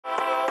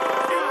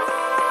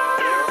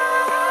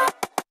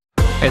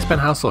Hey, it's Ben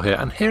Housel here,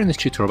 and here in this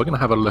tutorial we're going to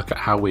have a look at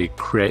how we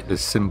create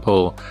this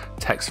simple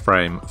text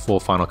frame for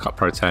Final Cut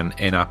Pro 10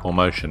 in Apple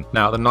Motion.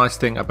 Now the nice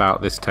thing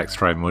about this text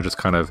frame, we'll just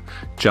kind of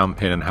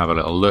jump in and have a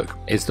little look,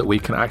 is that we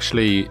can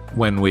actually,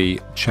 when we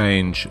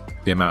change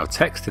the amount of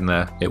text in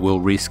there, it will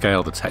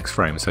rescale the text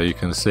frame. So you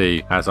can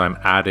see as I'm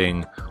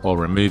adding or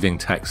removing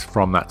text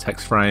from that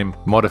text frame,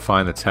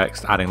 modifying the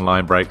text, adding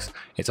line breaks,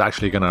 it's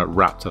actually going to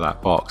wrap to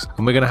that box.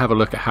 And we're going to have a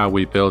look at how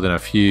we build in a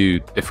few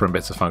different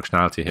bits of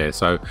functionality here.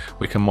 So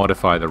we can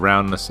modify the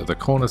roundness of the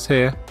corners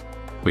here,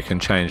 we can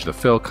change the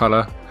fill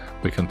color,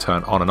 we can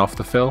turn on and off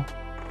the fill,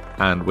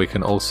 and we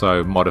can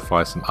also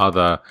modify some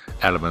other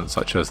elements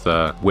such as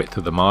the width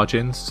of the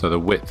margins, so the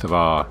width of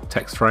our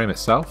text frame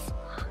itself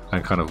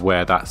and kind of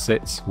where that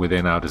sits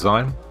within our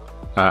design,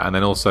 and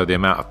then also the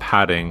amount of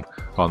padding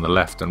on the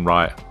left and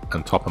right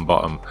and top and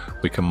bottom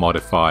we can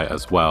modify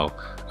as well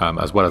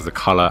as the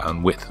color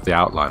and width of the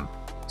outline.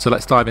 So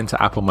let's dive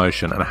into Apple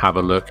Motion and have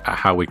a look at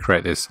how we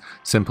create this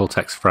simple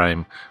text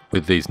frame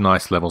with these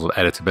nice levels of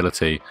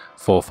editability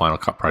for Final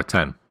Cut Pro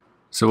 10.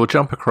 So we'll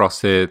jump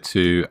across here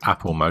to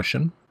Apple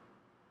Motion,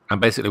 and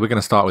basically we're going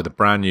to start with a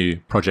brand new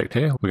project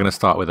here. We're going to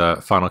start with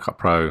a Final Cut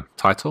Pro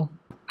title,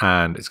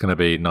 and it's going to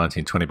be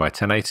 1920 by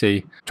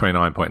 1080,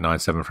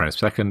 29.97 frames per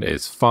second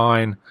is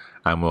fine,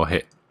 and we'll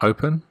hit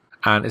open.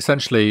 And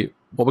essentially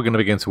what we're going to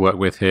begin to work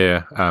with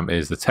here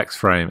is the text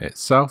frame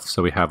itself.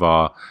 So we have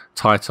our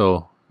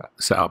title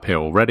set up here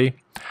already,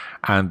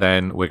 and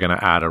then we're going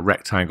to add a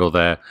rectangle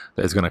there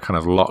that is going to kind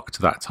of lock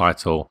to that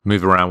title,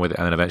 move around with it,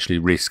 and then eventually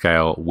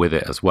rescale with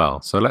it as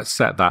well. So let's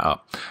set that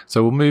up.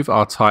 So we'll move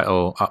our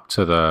title up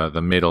to the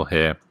middle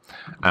here,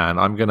 and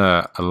I'm going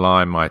to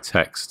align my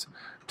text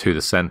to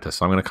the center.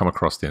 So I'm going to come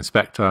across the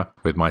inspector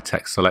with my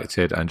text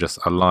selected and just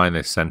align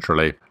this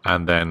centrally,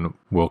 and then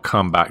we'll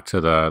come back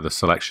to the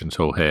selection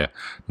tool here.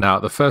 Now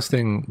the first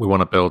thing we want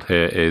to build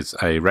here is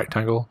a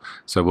rectangle,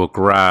 so we'll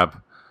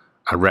grab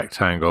a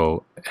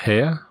rectangle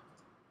here,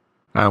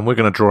 and we're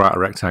going to draw out a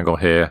rectangle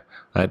here.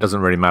 It doesn't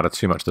really matter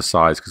too much the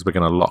size because we're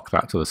going to lock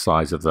that to the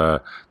size of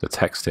the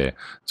text here.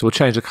 So we'll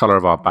change the color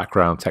of our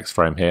background text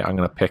frame here. I'm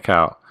going to pick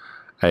out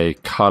a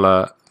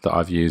color that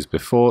I've used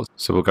before,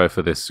 so we'll go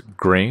for this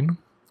green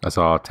as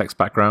our text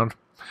background,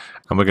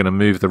 and we're going to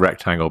move the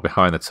rectangle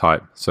behind the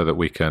type so that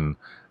we can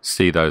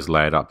see those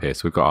layered up here.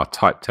 So we've got our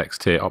type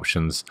text here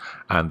options,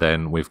 and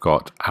then we've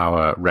got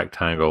our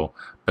rectangle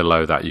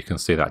below that. You can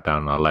see that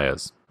down in our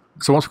layers.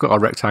 So once we've got our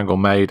rectangle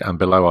made and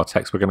below our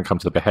text, we're going to come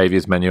to the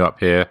behaviors menu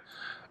up here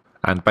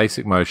and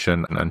basic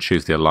motion and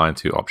choose the align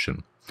to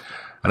option.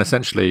 And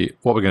essentially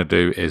what we're going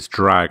to do is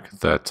drag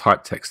the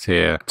type text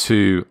here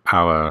to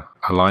our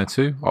align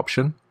to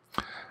option,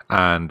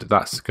 and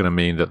that's going to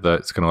mean that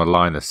it's going to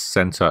align the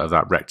center of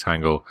that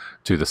rectangle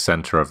to the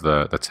center of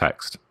the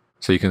text.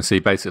 So you can see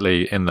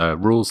basically in the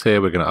rules here,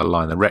 we're going to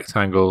align the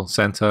rectangle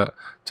center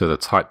to the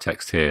type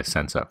text here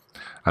center,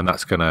 and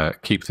that's going to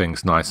keep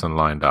things nice and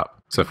lined up.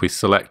 So if we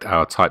select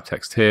our type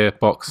text here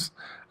box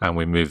and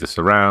we move this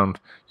around,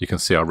 you can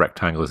see our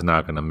rectangle is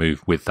now going to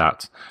move with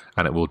that,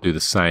 and it will do the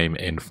same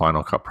in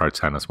Final Cut Pro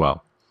 10 as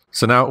well.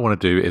 So now what we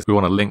want to do is we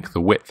want to link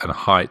the width and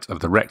height of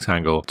the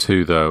rectangle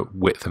to the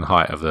width and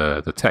height of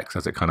the text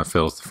as it kind of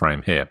fills the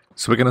frame here.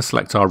 So we're going to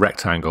select our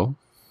rectangle,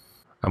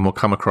 and we'll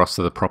come across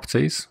to the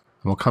properties,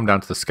 and we'll come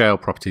down to the scale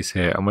properties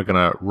here, and we're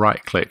going to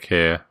right click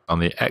here on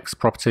the X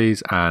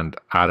properties and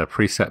add a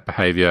preset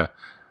behavior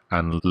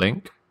and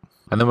link.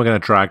 And then we're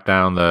going to drag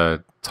down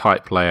the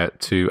type layer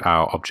to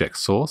our object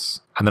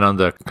source. And then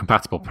under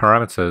compatible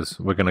parameters,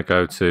 we're going to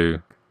go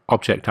to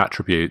object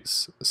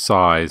attributes,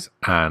 size,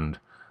 and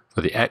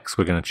for the X,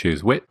 we're going to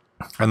choose width.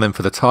 And then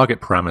for the target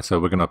parameter,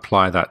 we're going to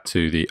apply that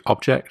to the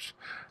object,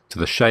 to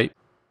the shape,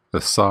 the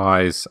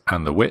size,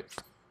 and the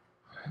width.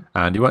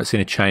 And you won't see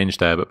any change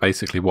there, but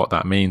basically what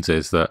that means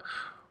is that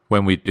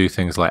when we do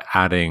things like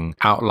adding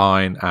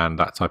outline and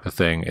that type of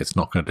thing, it's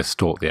not going to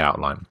distort the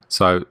outline.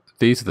 So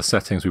these are the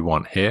settings we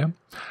want here.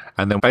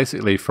 And then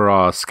basically for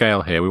our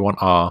scale here, we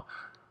want our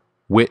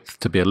width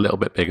to be a little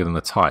bit bigger than the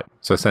type.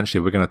 So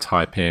essentially we're going to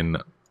type in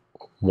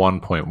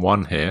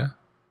 1.1 here,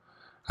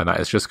 and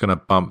that is just going to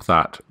bump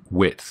that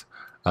width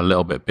a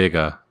little bit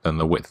bigger than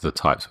the width of the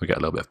type, so we get a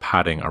little bit of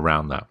padding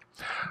around that.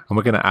 And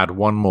we're going to add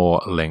one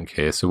more link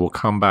here, so we'll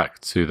come back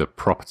to the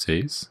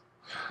properties,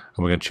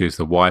 and we're going to choose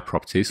the Y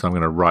property. So I'm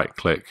going to right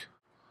click,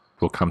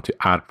 we'll come to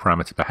add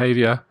parameter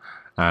behavior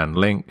and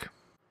link.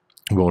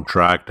 We'll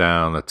drag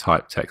down the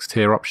type text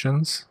here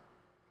options,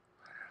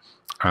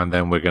 and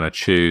then we're going to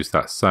choose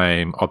that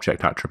same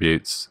object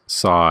attributes,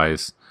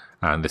 size,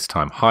 and this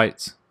time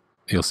height.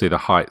 You'll see the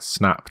height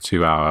snap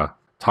to our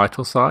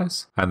title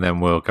size, and then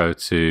we'll go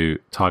to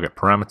target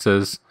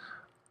parameters,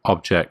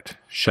 object,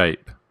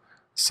 shape,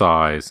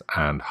 size,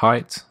 and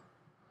height,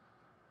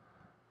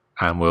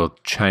 and we'll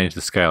change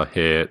the scale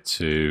here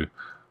to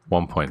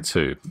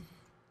 1.2,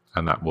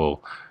 and that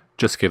will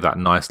just give that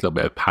nice little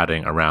bit of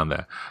padding around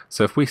there.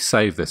 So if we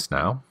save this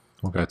now,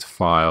 we'll go to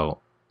File,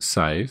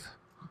 Save,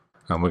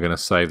 and we're going to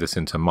save this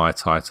into My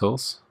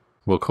Titles.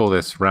 We'll call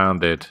this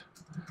Rounded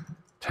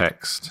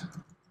Text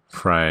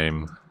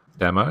Frame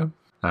Demo.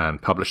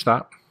 and publish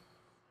that.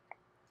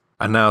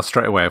 And now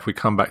straight away, if we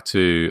come back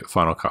to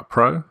Final Cut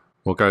Pro,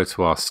 we'll go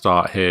to our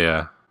Start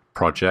Here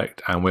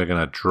project, and we're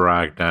going to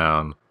drag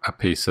down a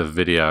piece of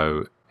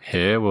video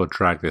here. We'll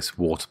drag this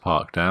water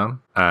park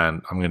down,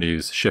 and I'm going to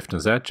use Shift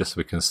and Z just so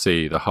we can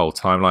see the whole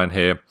timeline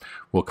here.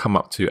 We'll come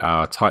up to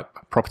our type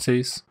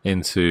properties,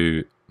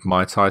 into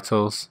My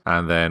Titles,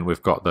 and then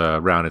we've got the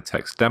rounded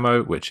text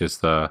demo, which is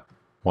the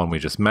one we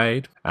just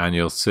made, and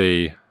you'll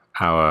see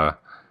our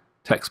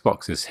text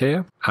box is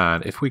here.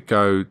 And if we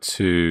go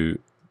to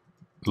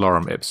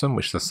Lorem Ipsum,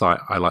 which is the site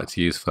I like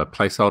to use for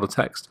placeholder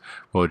text,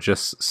 we'll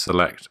just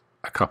select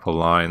a couple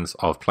lines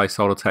of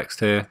placeholder text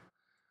here,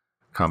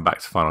 come back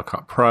to Final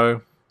Cut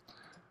Pro,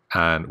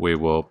 and we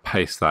will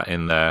paste that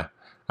in there,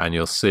 and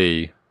you'll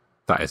see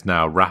that is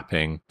now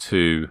wrapping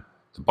to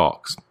the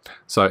box.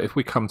 So if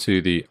we come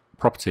to the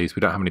properties, we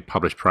don't have any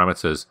published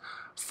parameters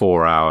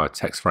for our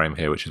text frame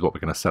here, which is what we're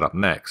going to set up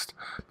next.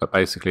 But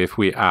basically, if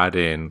we add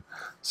in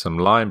some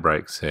line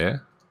breaks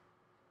here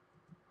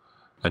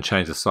and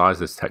change the size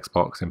of this text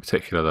box, in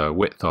particular the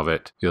width of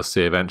it, you'll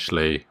see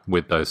eventually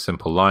with those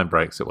simple line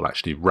breaks it will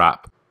actually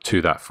wrap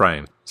to that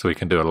frame. So we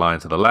can do a line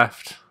to the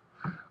left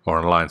or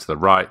a line to the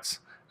right,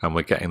 and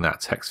we're getting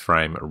that text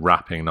frame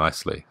wrapping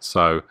nicely.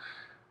 So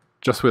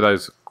just with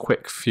those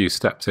quick few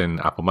steps in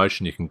Apple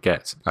Motion, you can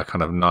get a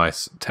kind of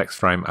nice text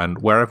frame, and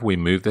wherever we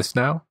move this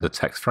now, the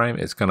text frame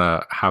is going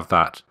to have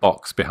that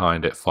box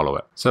behind it follow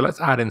it. So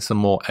let's add in some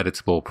more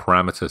editable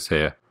parameters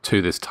here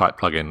to this type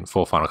plugin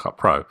for Final Cut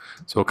Pro.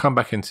 So we'll come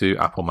back into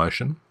Apple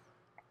Motion,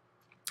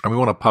 and we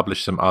want to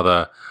publish some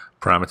other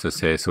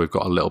parameters here so we've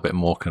got a little bit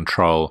more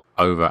control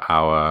over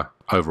our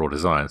overall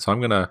design. So I'm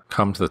going to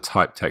come to the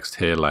type text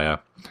here layer.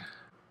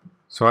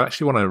 So I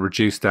actually want to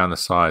reduce down the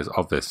size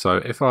of this. So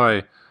if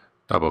I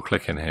double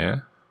click in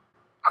here,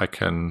 I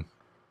can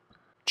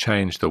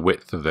change the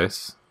width of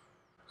this,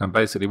 and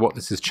basically what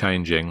this is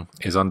changing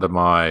is under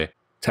my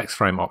text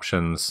frame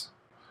options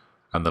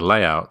and the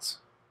layout,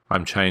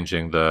 I'm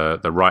changing the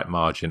right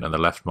margin and the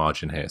left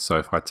margin here. So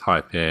if I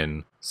type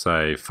in,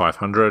 say,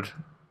 500,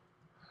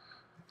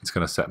 it's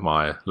going to set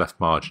my left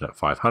margin at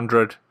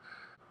 500,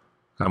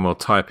 and we'll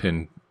type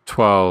in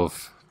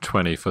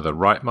 1220 for the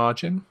right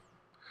margin,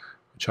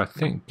 which I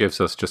think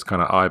gives us, just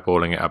kind of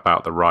eyeballing it,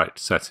 about the right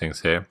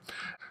settings here.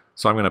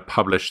 So I'm going to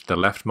publish the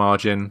left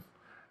margin,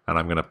 and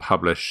I'm going to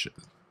publish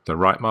the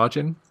right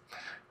margin.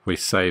 We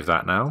save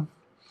that now.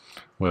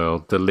 We'll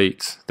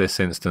delete this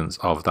instance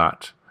of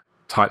that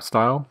type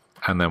style,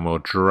 and then we'll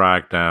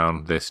drag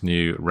down this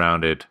new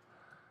rounded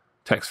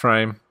text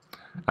frame.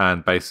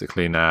 And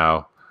basically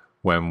now,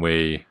 when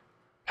we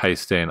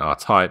paste in our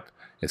type,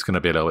 it's going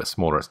to be a little bit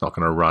smaller. It's not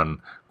going to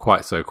run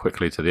quite so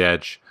quickly to the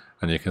edge.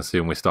 And you can see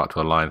when we start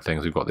to align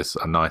things, we've got this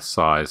a nice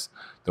size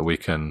that we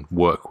can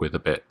work with a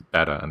bit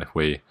better. And if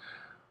we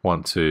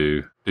want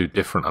to do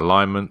different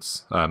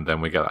alignments,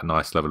 then we get that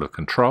nice level of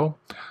control.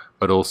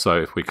 But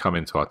also, if we come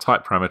into our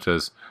type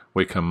parameters,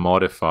 we can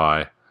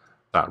modify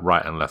that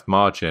right and left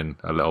margin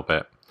a little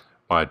bit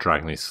by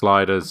dragging these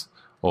sliders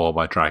or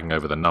by dragging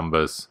over the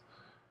numbers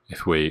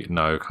if we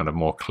know kind of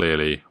more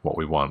clearly what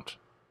we want.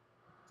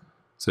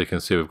 So you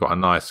can see we've got a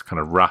nice kind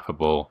of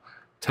wrappable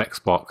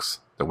text box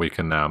that we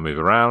can now move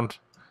around,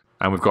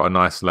 and we've got a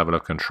nice level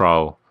of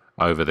control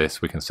over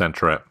this. We can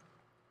center it,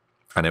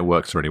 and it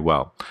works really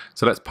well.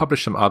 So let's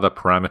publish some other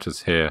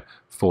parameters here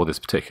for this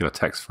particular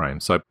text frame.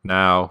 So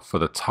now for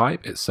the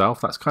type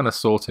itself, that's kind of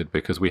sorted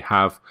because we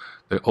have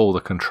all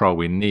the control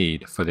we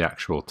need for the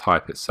actual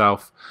type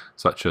itself,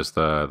 such as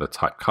the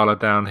type color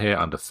down here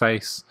under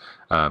face,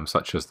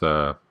 such as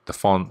the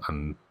font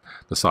and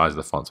the size of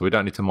the font. So we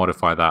don't need to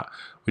modify that.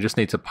 We just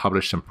need to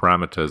publish some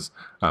parameters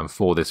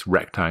for this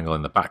rectangle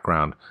in the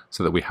background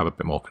so that we have a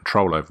bit more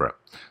control over it.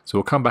 So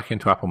we'll come back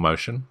into Apple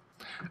Motion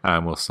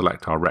and we'll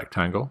select our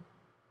rectangle.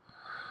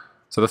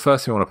 So the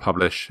first thing we want to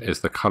publish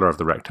is the color of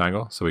the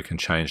rectangle, so we can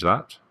change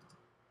that.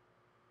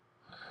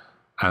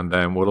 And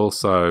then we'll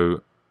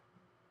also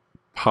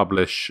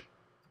publish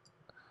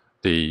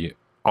the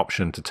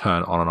option to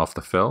turn on and off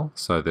the fill.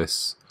 So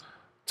this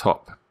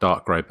top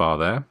dark gray bar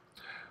there.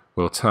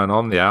 We'll turn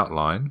on the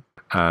outline,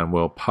 and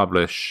we'll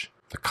publish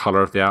the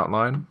color of the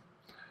outline.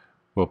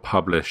 We'll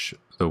publish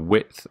the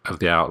width of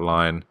the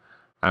outline,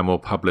 and we'll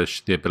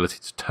publish the ability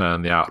to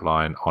turn the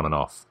outline on and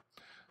off.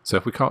 So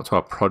if we come up to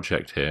our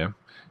project here,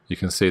 you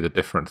can see the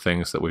different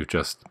things that we've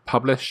just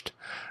published.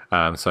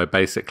 So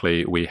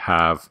basically we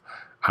have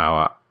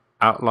our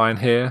outline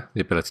here,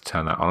 the ability to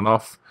turn that on and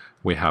off.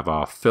 We have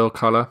our fill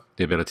color,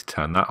 the ability to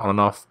turn that on and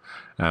off.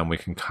 And we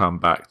can come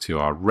back to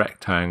our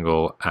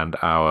rectangle and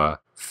our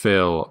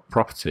fill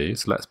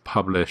properties. Let's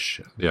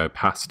publish the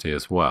opacity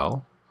as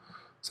well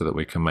so that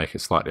we can make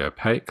it slightly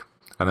opaque.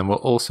 And then we'll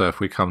also, if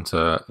we come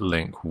to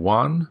link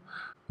 1,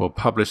 we'll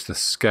publish the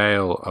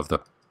scale of the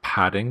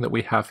padding that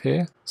we have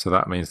here. So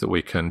that means that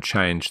we can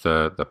change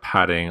the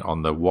padding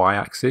on the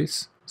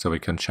y-axis. So we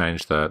can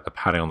change the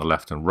padding on the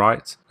left and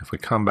right. If we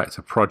come back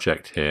to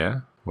project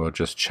here, we'll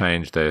just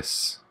change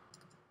this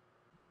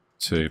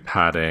to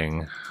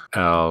padding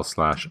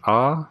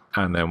L/R,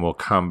 and then we'll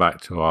come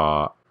back to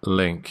our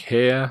link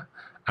here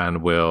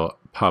and we'll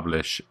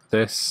publish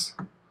this.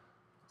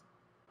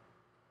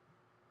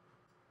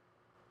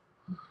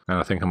 And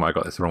I think I might have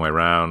got this the wrong way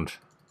around.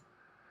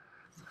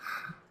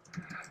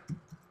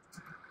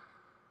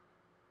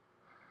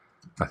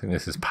 I think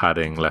this is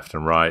padding left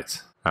and right,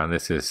 and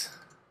this is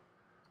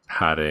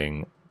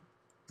padding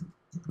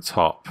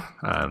top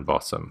and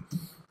bottom.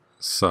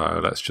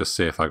 So let's just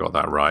see if I got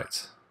that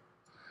right.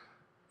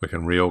 We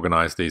can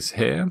reorganize these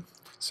here.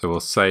 So we'll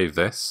save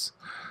this.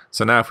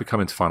 So now if we come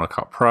into Final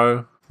Cut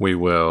Pro, we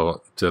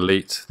will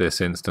delete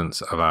this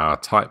instance of our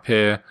type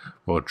here.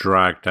 We'll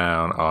drag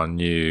down our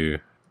new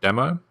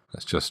demo.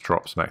 Let's just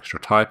drop some extra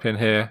type in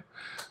here.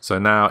 So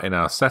now in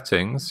our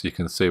settings, you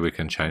can see we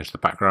can change the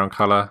background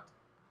color.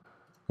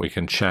 We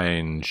can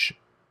change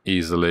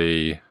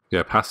easily the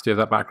opacity of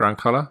that background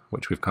color,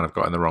 which we've kind of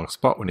got in the wrong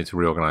spot. We need to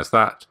reorganize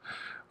that.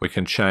 We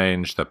can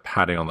change the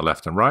padding on the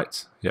left and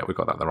right. Yeah, we've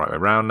got that the right way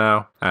around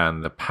now.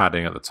 And the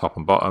padding at the top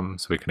and bottom,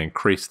 so we can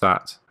increase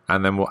that.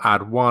 And then we'll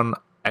add one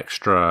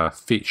extra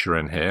feature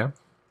in here,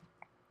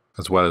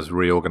 as well as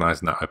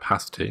reorganizing that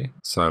opacity.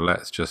 So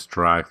let's just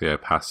drag the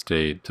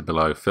opacity to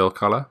below fill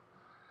color.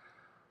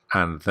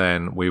 And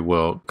then we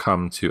will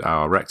come to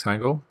our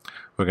rectangle.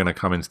 We're going to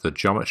come into the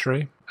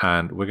geometry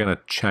and we're going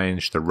to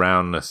change the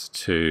roundness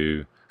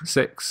to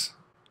 6,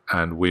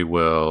 and we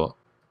will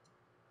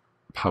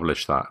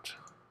publish that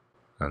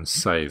and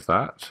save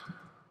that.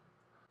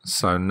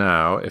 So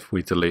now if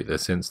we delete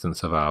this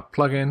instance of our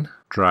plugin,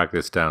 drag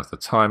this down to the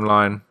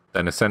timeline,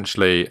 then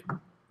essentially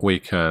we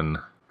can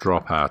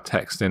drop our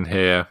text in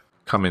here,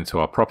 come into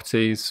our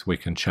properties, we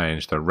can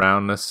change the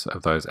roundness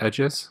of those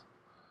edges,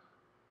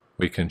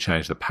 we can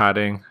change the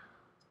padding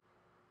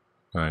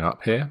going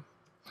up here,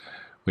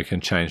 we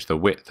can change the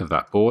width of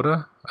that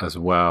border as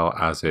well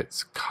as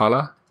its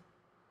color,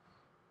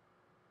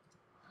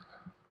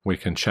 we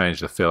can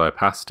change the fill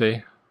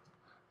opacity.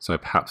 So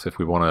perhaps if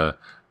we want to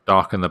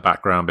darken the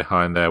background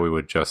behind there, we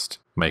would just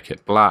make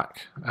it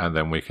black, and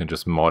then we can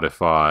just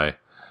modify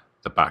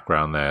the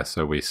background there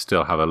so we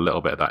still have a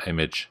little bit of that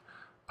image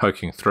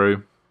poking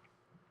through.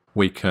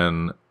 We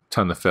can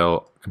turn the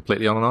fill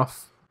completely on and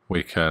off.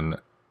 We can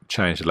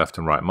change the left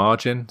and right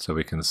margin, so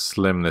we can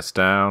slim this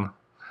down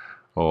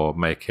or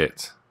make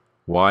it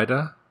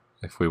wider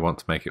if we want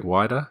to make it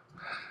wider,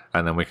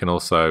 and then we can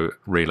also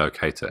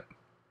relocate it.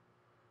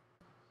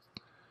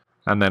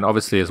 And then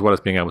obviously, as well as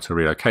being able to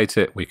relocate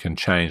it, we can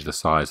change the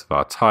size of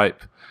our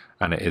type,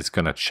 and it is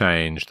going to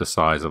change the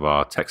size of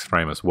our text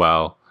frame as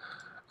well,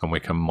 and we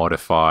can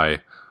modify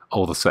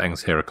all the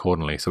settings here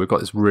accordingly. So we've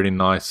got this really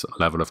nice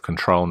level of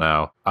control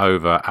now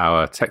over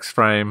our text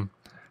frame,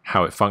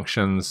 how it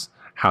functions,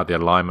 how the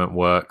alignment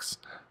works,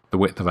 the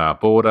width of our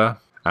border,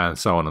 and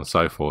so on and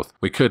so forth.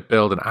 We could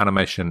build an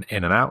animation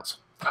in and out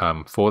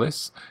for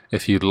this.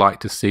 If you'd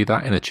like to see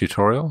that in a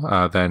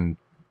tutorial, then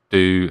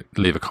do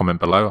leave a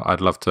comment below.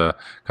 I'd love to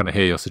kind of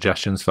hear your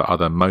suggestions for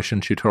other motion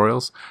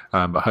tutorials,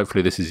 but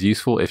hopefully this is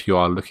useful if you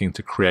are looking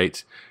to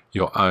create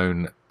your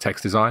own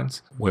text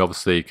designs. We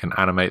obviously can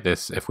animate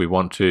this if we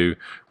want to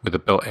with the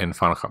built-in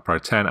Final Cut Pro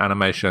 10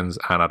 animations,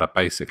 and at a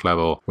basic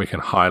level we can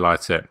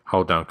highlight it,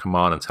 hold down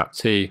Command and tap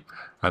T,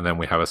 and then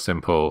we have a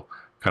simple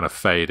kind of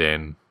fade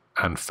in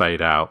and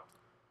fade out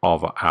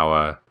of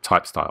our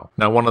type style.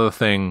 Now, one other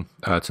thing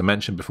to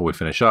mention before we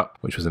finish up,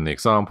 which was in the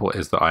example,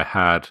 is that I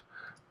had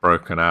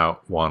broken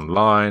out one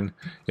line.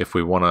 If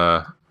we want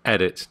to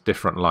edit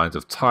different lines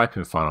of type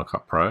in Final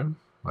Cut Pro,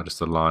 I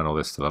just align all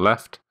this to the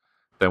left,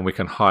 then we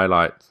can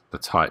highlight the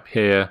type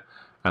here,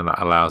 and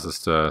that allows us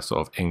to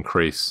sort of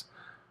increase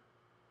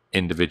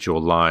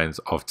individual lines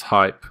of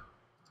type.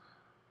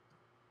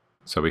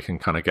 So we can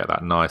kind of get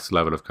that nice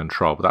level of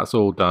control, but that's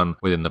all done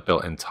within the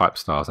built-in type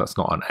styles. That's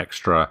not an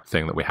extra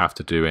thing that we have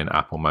to do in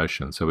Apple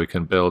Motion. So we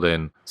can build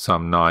in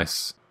some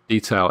nice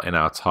detail in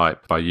our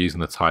type by using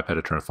the type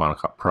editor in Final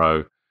Cut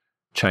Pro,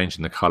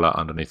 changing the color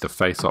underneath the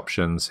face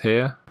options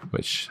here,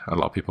 which a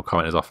lot of people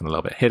comment is often a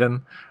little bit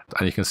hidden.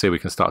 And you can see we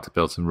can start to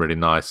build some really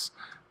nice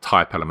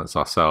type elements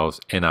ourselves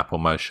in Apple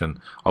Motion.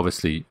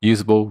 Obviously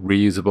usable,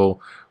 reusable.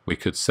 We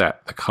could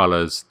set the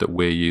colors that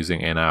we're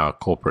using in our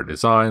corporate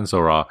designs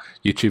or our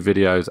YouTube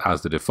videos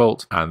as the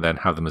default, and then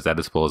have them as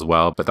editable as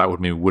well. But that would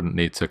mean we wouldn't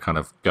need to kind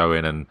of go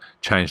in and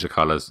change the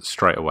colors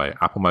straight away.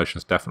 Apple Motion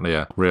is definitely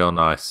a real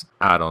nice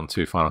add-on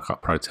to Final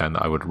Cut Pro 10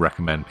 that I would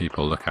recommend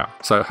people look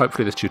at. So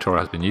hopefully this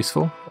tutorial has been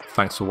useful.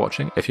 Thanks for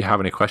watching. If you have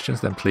any questions,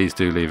 then please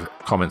do leave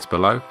comments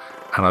below,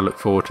 and I look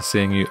forward to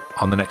seeing you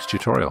on the next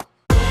tutorial.